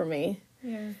work for me.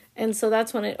 Yeah. And so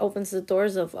that's when it opens the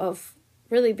doors of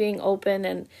really being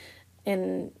open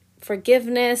and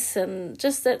forgiveness, and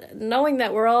just that knowing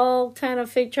that we're all kind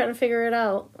of trying to figure it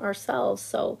out ourselves.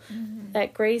 So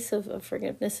that grace of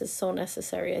forgiveness is so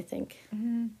necessary, I think,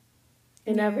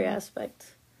 in every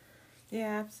aspect.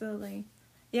 Yeah, absolutely.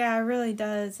 Yeah, it really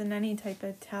does. In any type of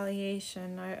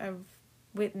retaliation I've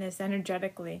witnessed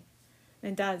energetically,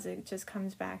 it does. It just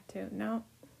comes back to, no,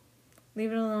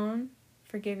 leave it alone.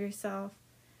 Forgive yourself.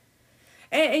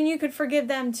 And you could forgive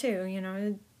them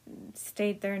too,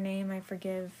 state their name. I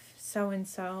forgive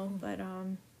so-and-so. But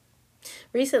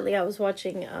recently I was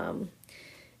watching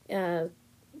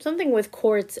something with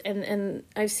courts, and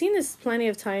I've seen this plenty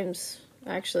of times,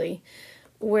 actually,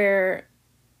 where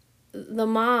the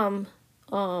mom,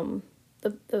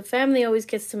 the family always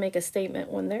gets to make a statement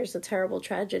when there's a terrible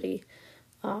tragedy,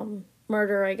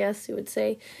 murder, I guess you would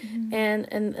say.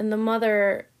 And the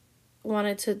mother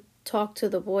wanted to talk to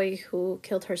the boy who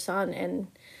killed her son, and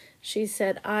she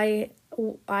said, I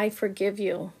forgive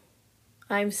you.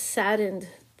 I'm saddened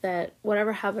that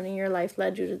whatever happened in your life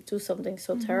led you to do something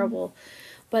so terrible.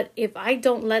 But if I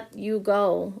don't let you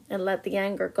go and let the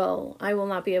anger go, I will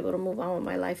not be able to move on with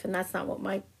my life. And that's not what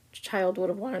my child would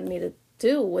have wanted me to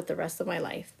do with the rest of my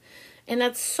life. And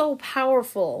that's so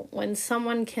powerful when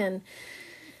someone can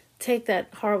take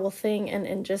that horrible thing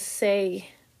and just say,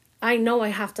 I know I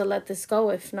have to let this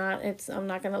go. If not, I'm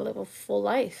not going to live a full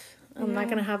life. I'm not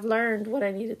going to have learned what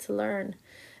I needed to learn.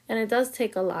 And it does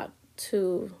take a lot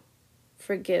to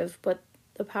forgive, but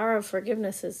the power of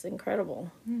forgiveness is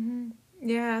incredible.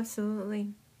 Yeah,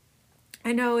 absolutely.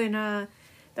 I know in the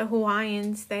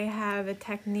Hawaiians, they have a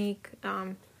technique,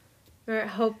 Ho'oponopono.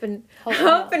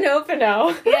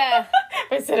 Yeah.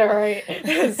 I said it right.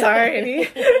 Sorry.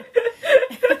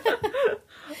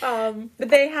 But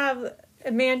they have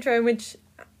a mantra in which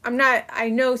I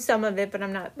know some of it, but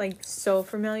I'm not like so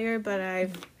familiar, but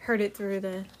I've heard it through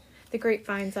the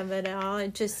grapevines of it all.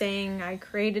 It's just saying, I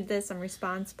created this, I'm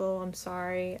responsible, I'm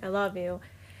sorry, I love you.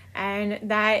 And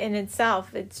that in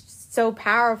itself, it's so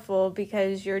powerful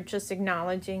because you're just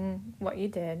acknowledging what you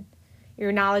did. You're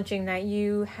acknowledging that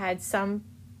you had some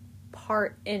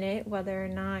part in it, whether or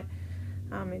not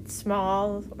it's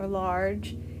small or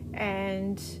large,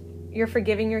 and you're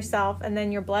forgiving yourself, and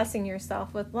then you're blessing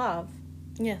yourself with love.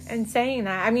 Yes. And saying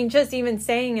that, I mean, just even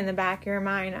saying in the back of your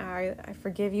mind, I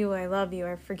forgive you, I love you,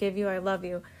 I forgive you, I love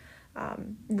you,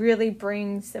 really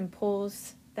brings and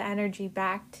pulls the energy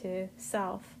back to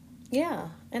self. Yeah,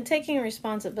 and taking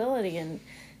responsibility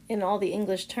in all the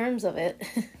English terms of it.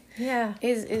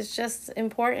 is just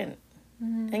important.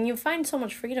 Mm-hmm. And you find so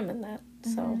much freedom in that.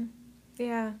 So Mm-hmm.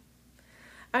 Yeah.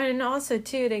 And also,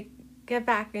 too, to get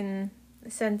back in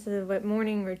the sense of what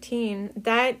morning routine,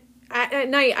 that at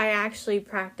night I actually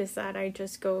practice that. I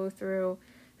just go through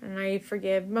and I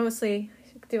forgive. Mostly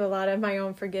do a lot of my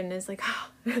own forgiveness, like,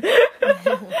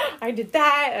 I did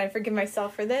that, and I forgive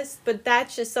myself for this. But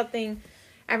that's just something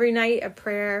every night, a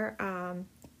prayer,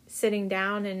 sitting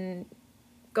down and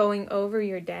going over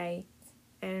your day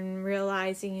and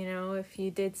realizing, if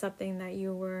you did something that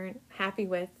you weren't happy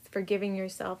with, forgiving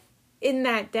yourself in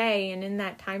that day and in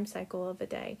that time cycle of a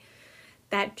day.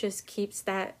 That just keeps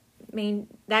that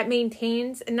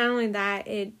maintains, and not only that,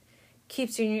 it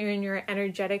keeps you in your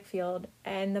energetic field,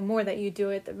 and the more that you do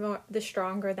it, the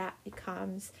stronger that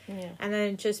becomes. Yeah. And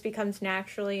then it just becomes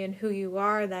naturally in who you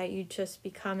are that you just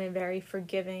become a very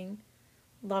forgiving,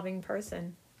 loving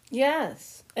person.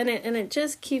 Yes. And it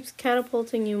just keeps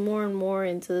catapulting you more and more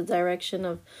into the direction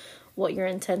of what your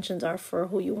intentions are for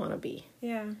who you want to be.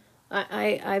 Yeah.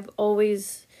 I've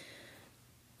always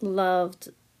loved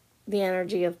the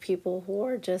energy of people who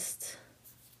are just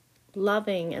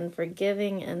loving and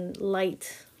forgiving and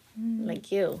light,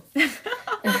 like you.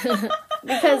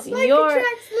 Because like you're...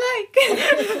 attracts like.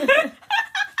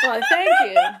 Well, thank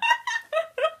you.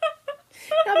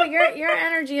 No, but your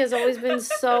energy has always been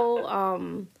so,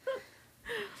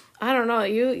 I don't know,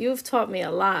 you've taught me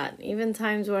a lot. Even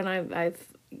times when I've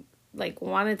like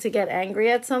wanted to get angry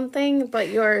at something, but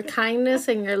your kindness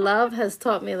and your love has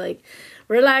taught me, like,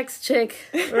 relax, chick,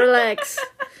 relax.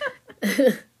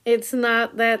 It's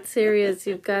not that serious.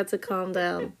 You've got to calm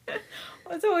down.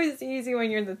 Well, it's always easy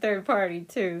when you're the third party,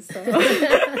 too, so.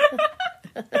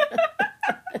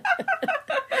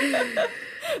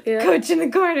 Yeah. Coach in the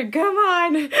corner, come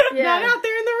on. Yeah. Not out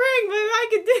there in the ring, but I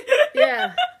could do it.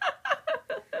 Yeah.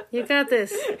 You got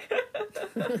this.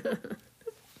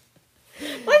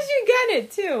 Once you get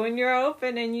it, too, when you're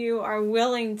open and you are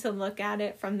willing to look at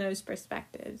it from those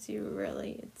perspectives,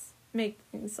 it's make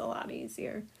things a lot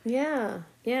easier. Yeah,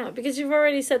 because you've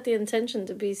already set the intention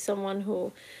to be someone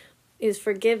who is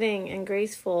forgiving and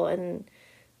graceful, and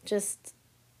just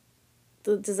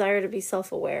the desire to be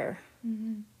self-aware.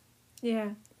 Mm-hmm.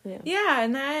 Yeah,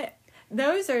 and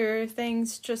those are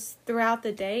things just throughout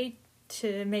the day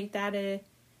to make that a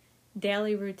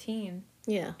daily routine.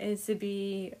 Yeah, is to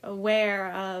be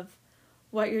aware of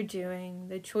what you're doing,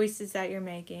 the choices that you're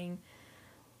making,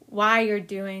 why you're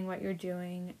doing what you're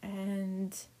doing,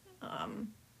 and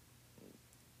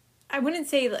I wouldn't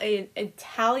say a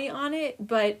tally on it,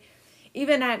 but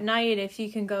even at night, if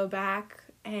you can go back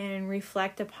and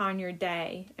reflect upon your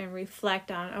day and reflect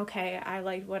on, okay, I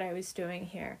liked what I was doing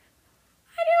here.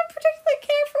 I don't particularly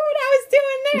care for what I was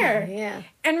doing there. Yeah.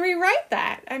 And rewrite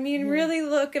that. I mean, really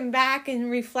looking back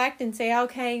and reflect and say,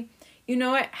 okay, you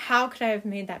know what? How could I have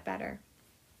made that better?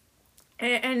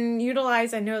 And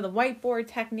utilize, I know, the whiteboard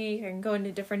technique, and go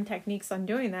into different techniques on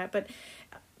doing that, but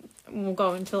we'll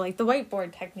go into like the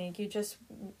whiteboard technique. You just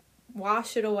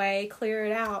wash it away, clear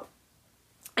it out,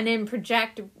 and then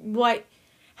project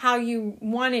how you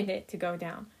wanted it to go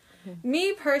down. Mm-hmm.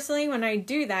 Me personally, when I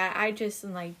do that, I just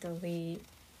like delete.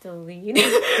 So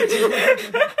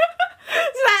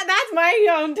that's my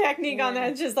own technique on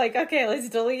that. It's just like, okay, let's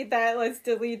delete that.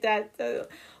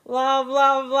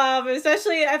 Love.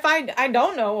 Especially if I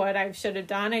don't know what I should have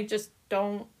done. I just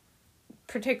don't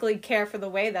particularly care for the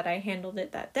way that I handled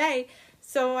it that day.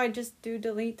 So I just do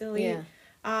delete. Yeah.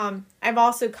 I've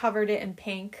also covered it in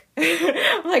pink.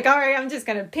 I'm like, all right, I'm just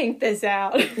going to pink this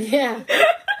out. Yeah.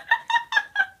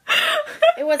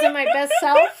 It wasn't my best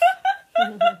self. We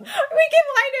can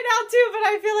white it out too, but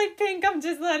I feel like pink, I'm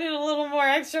just letting a little more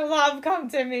extra love come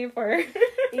to me for.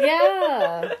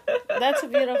 Yeah. That's a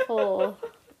beautiful,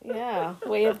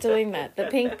 way of doing that. The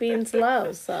pink means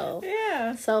love, so.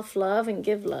 Yeah. Self-love and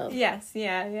give love. Yes,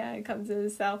 yeah, it comes to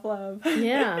self-love.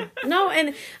 Yeah. No,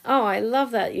 and, I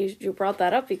love that you brought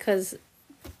that up, because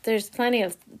there's plenty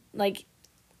of, like,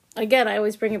 again, I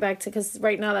always bring it back to, because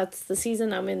right now that's the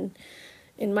season I'm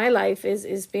in my life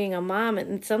is being a mom,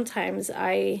 and sometimes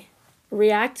I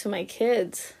react to my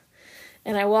kids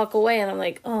and I walk away and I'm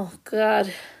like, oh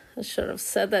God, I should have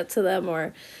said that to them,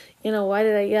 or, why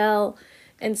did I yell?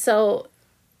 And so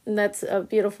that's a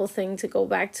beautiful thing to go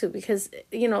back to, because,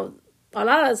 a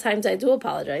lot of the times I do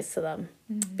apologize to them,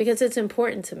 mm-hmm. because it's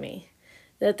important to me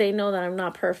that they know that I'm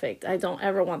not perfect. I don't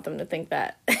ever want them to think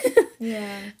that.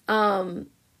 Yeah.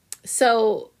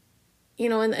 So,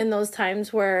 in those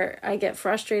times where I get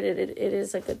frustrated, it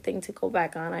is a good thing to go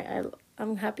back on.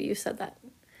 I'm happy you said that.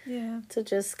 Yeah. To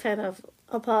just kind of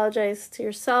apologize to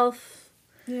yourself.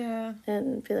 Yeah.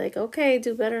 And be like, okay,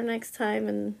 do better next time.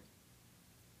 And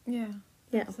yeah.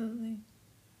 Yeah. Absolutely.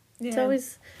 Yeah. It's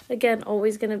always, again,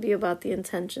 always going to be about the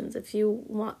intentions. If you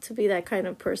want to be that kind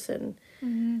of person,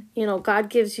 you know, God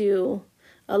gives you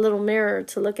a little mirror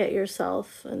to look at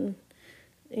yourself. And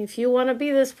if you want to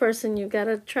be this person, you got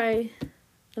to try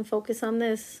and focus on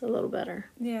this a little better.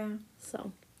 Yeah.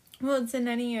 So. Well, it's in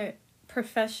any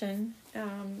profession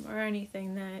or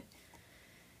anything that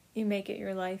you make it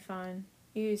your life on.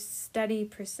 Use steady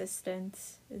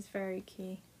persistence is very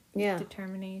key. Yeah.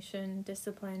 Determination,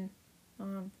 discipline,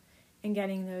 and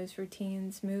getting those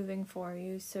routines moving for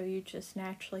you, so you just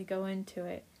naturally go into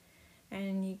it,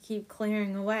 and you keep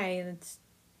clearing away, and it's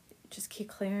just keep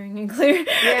clearing and clearing.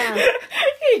 Yeah.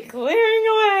 Keep clearing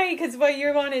away, because what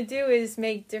you want to do is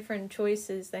make different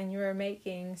choices than you were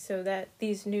making, so that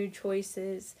these new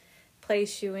choices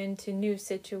place you into new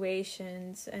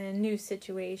situations, and new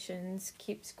situations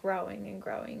keeps growing and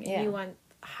growing, and you want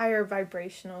higher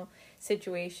vibrational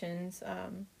situations.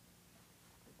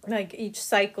 Like each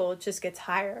cycle just gets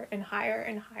higher and higher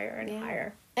and higher and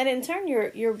higher. And in turn,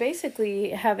 you're basically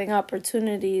having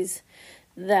opportunities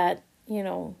that, you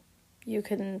know, you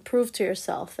can prove to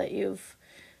yourself that you've,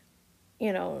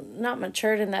 you know, not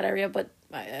matured in that area, but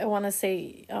I want to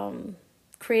say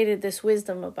created this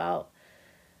wisdom about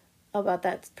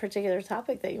that particular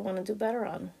topic that you want to do better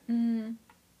on. Mm-hmm.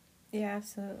 Yeah,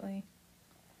 absolutely.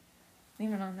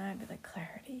 Even on that, I'd be like,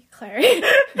 clarity.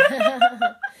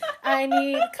 I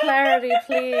need clarity,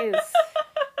 please.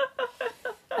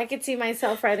 I could see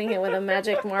myself writing it with a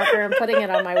magic marker and putting it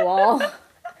on my wall.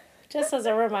 Just as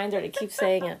a reminder to keep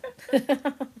saying it.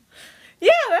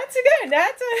 Yeah, that's good.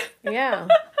 Yeah.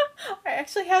 I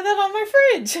actually have that on my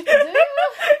fridge. Do you?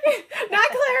 Not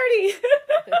clarity.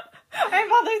 I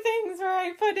have other things where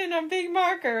I put in a big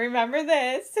marker. Remember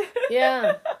this?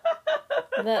 Yeah.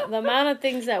 The amount of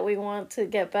things that we want to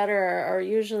get better are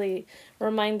usually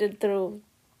reminded through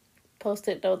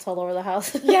Post-it notes all over the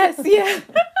house. Yes, yeah.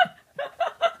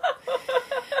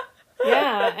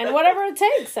 Yeah, and whatever it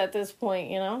takes at this point,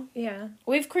 you know? Yeah.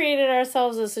 We've created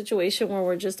ourselves a situation where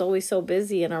we're just always so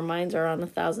busy and our minds are on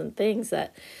 1,000 things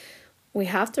that we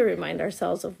have to remind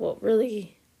ourselves of what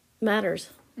really matters.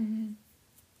 Mm-hmm.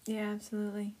 Yeah,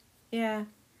 absolutely. Yeah.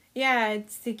 Yeah,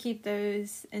 it's to keep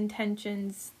those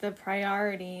intentions the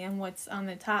priority and what's on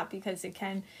the top, because it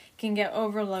can get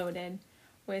overloaded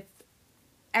with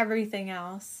everything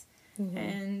else. Mm-hmm.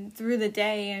 And through the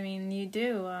day, I mean, you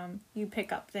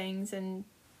pick up things, and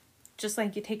just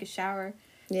like you take a shower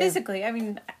physically, I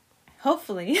mean,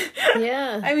 hopefully.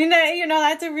 Yeah. I mean,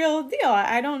 that's a real deal.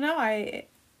 I don't know.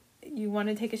 You want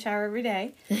to take a shower every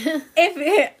day.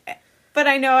 But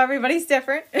I know everybody's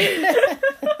different. But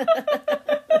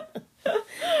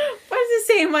it's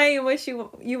the same way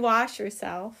you wash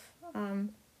yourself.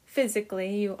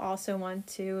 Physically, you also want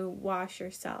to wash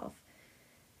yourself.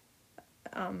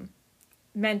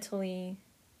 Mentally,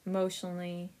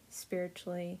 emotionally,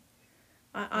 spiritually,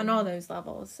 on all those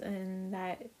levels. And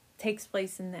that takes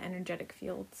place in the energetic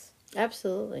fields.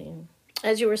 Absolutely.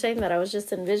 As you were saying that, I was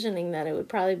just envisioning that it would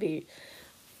probably be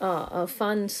a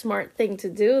fun, smart thing to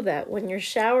do, that when you're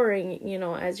showering, you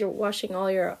know, as you're washing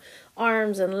all your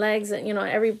arms and legs and, you know,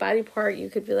 every body part, you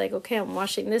could be like, okay, I'm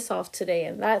washing this off today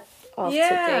and that off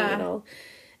today, you know.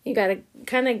 You got to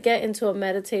kind of get into a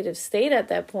meditative state at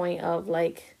that point of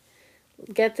like,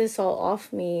 get this all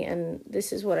off me and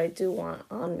this is what I do want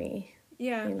on me.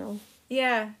 Yeah. You know?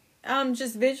 Yeah.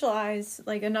 Just visualize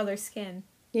like another skin.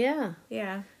 Yeah.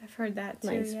 Yeah. I've heard that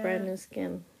too. Nice, brand new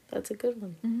skin. That's a good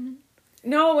one. Mm-hmm.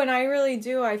 No, when I really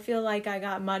do, I feel like I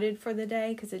got mudded for the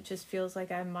day because it just feels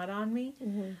like I have mud on me.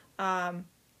 Mm-hmm.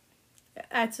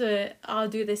 I'll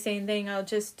do the same thing. I'll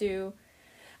just do,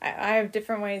 I have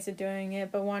different ways of doing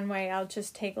it, but one way I'll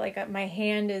just take like my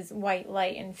hand is white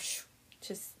light and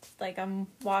just like I'm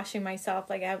washing myself,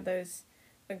 like I have those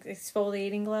like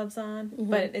exfoliating gloves on,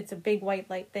 mm-hmm. but it's a big white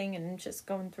light thing and just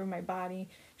going through my body,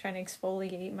 trying to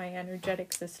exfoliate my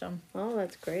energetic system. Oh,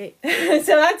 that's great. So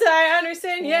that's how I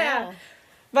understand, yeah.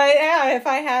 But yeah, if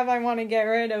I want to get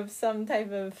rid of some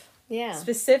type of,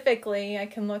 specifically, I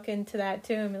can look into that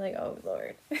too and be like, oh,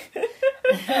 Lord.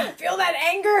 Feel that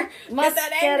anger. Must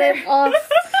get it off.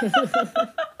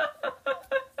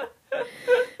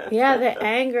 Yeah, the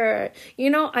anger. You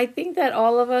know, I think that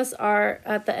all of us are,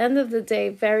 at the end of the day,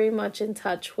 very much in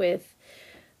touch with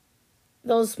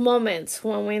those moments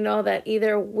when we know that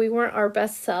either we weren't our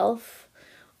best self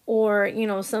or, you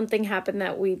know, something happened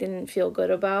that we didn't feel good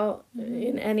about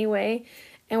in any way.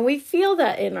 And we feel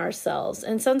that in ourselves.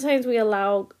 And sometimes we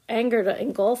allow anger to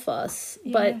engulf us.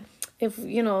 Yeah. But if,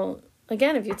 you know,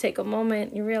 again, if you take a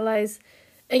moment, you realize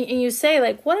and you say,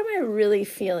 like, what am I really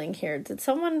feeling here? Did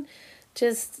someone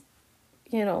just,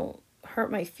 hurt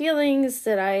my feelings?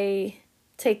 Did I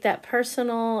take that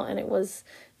personal and it was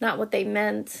not what they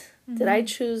meant? Mm-hmm. Did I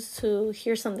choose to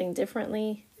hear something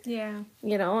differently? Yeah.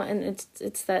 And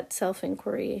it's that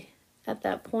self-inquiry at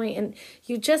that point. And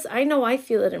I know I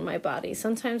feel it in my body.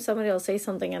 Sometimes somebody will say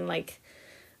something and, like,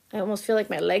 I almost feel like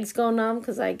my legs go numb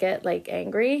because I get, like,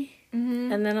 angry.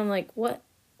 Mm-hmm. And then I'm like, what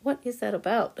is that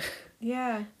about?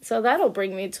 Yeah. So that'll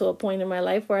bring me to a point in my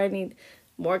life where I need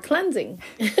more cleansing.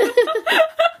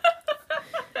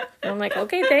 I'm like,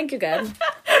 okay, thank you, God.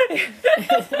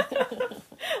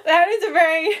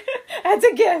 That's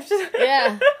a gift.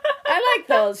 Yeah. I like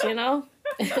those,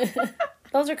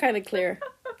 Those are kind of clear.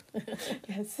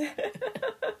 Yes.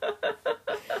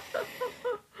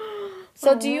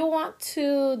 So do you want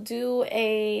to do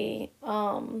a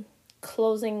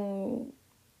closing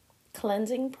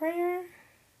cleansing prayer?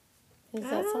 Does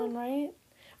that sound right?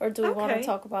 Or do we want to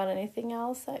talk about anything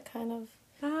else that kind of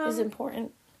is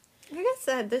important? I guess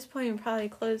at this point, we'll probably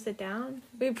close it down.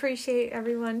 We appreciate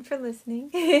everyone for listening.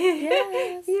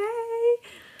 Yes. Yay.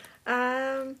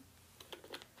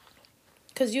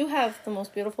 Because you have the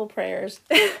most beautiful prayers.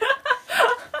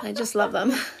 I just love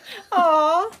them.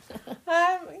 Aw.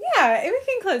 Yeah, we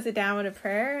can close it down with a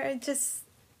prayer.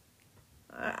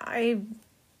 I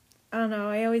don't know.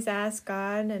 I always ask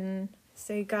God and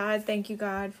say, God, thank you,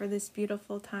 God, for this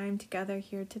beautiful time together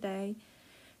here today.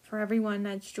 For everyone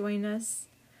that's joined us.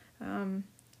 On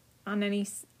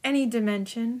any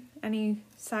dimension, any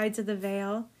sides of the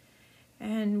veil.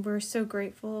 And we're so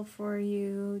grateful for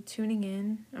you tuning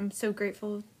in. I'm so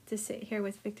grateful to sit here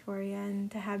with Victoria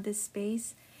and to have this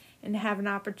space and to have an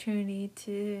opportunity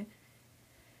to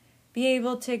be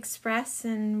able to express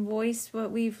and voice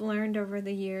what we've learned over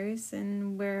the years,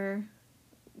 and where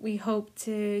we hope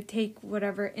to take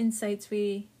whatever insights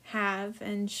we have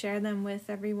and share them with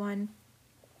everyone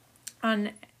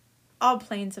on all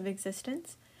planes of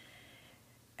existence.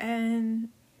 And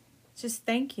just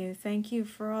thank you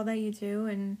for all that you do,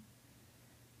 and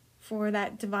for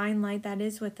that divine light that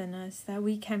is within us, that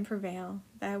we can prevail,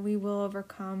 that we will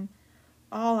overcome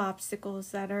all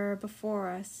obstacles that are before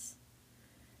us,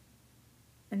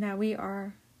 and that we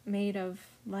are made of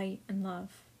light and love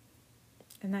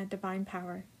and that divine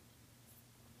power.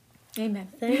 Amen.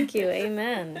 Thank you.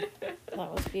 Amen. That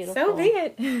was beautiful. So be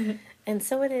it. And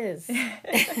so it is.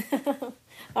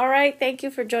 All right. Thank you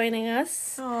for joining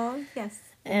us. Oh, yes.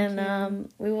 And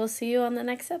we will see you on the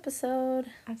next episode.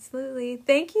 Absolutely.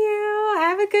 Thank you.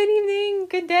 Have a good evening.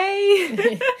 Good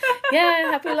day.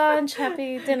 Yeah. Happy lunch.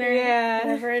 Happy dinner. Yeah.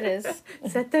 Whatever it is.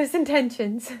 Set those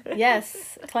intentions.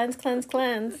 Yes. Cleanse, cleanse,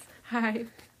 cleanse. All right.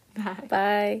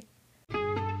 Bye.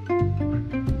 Bye.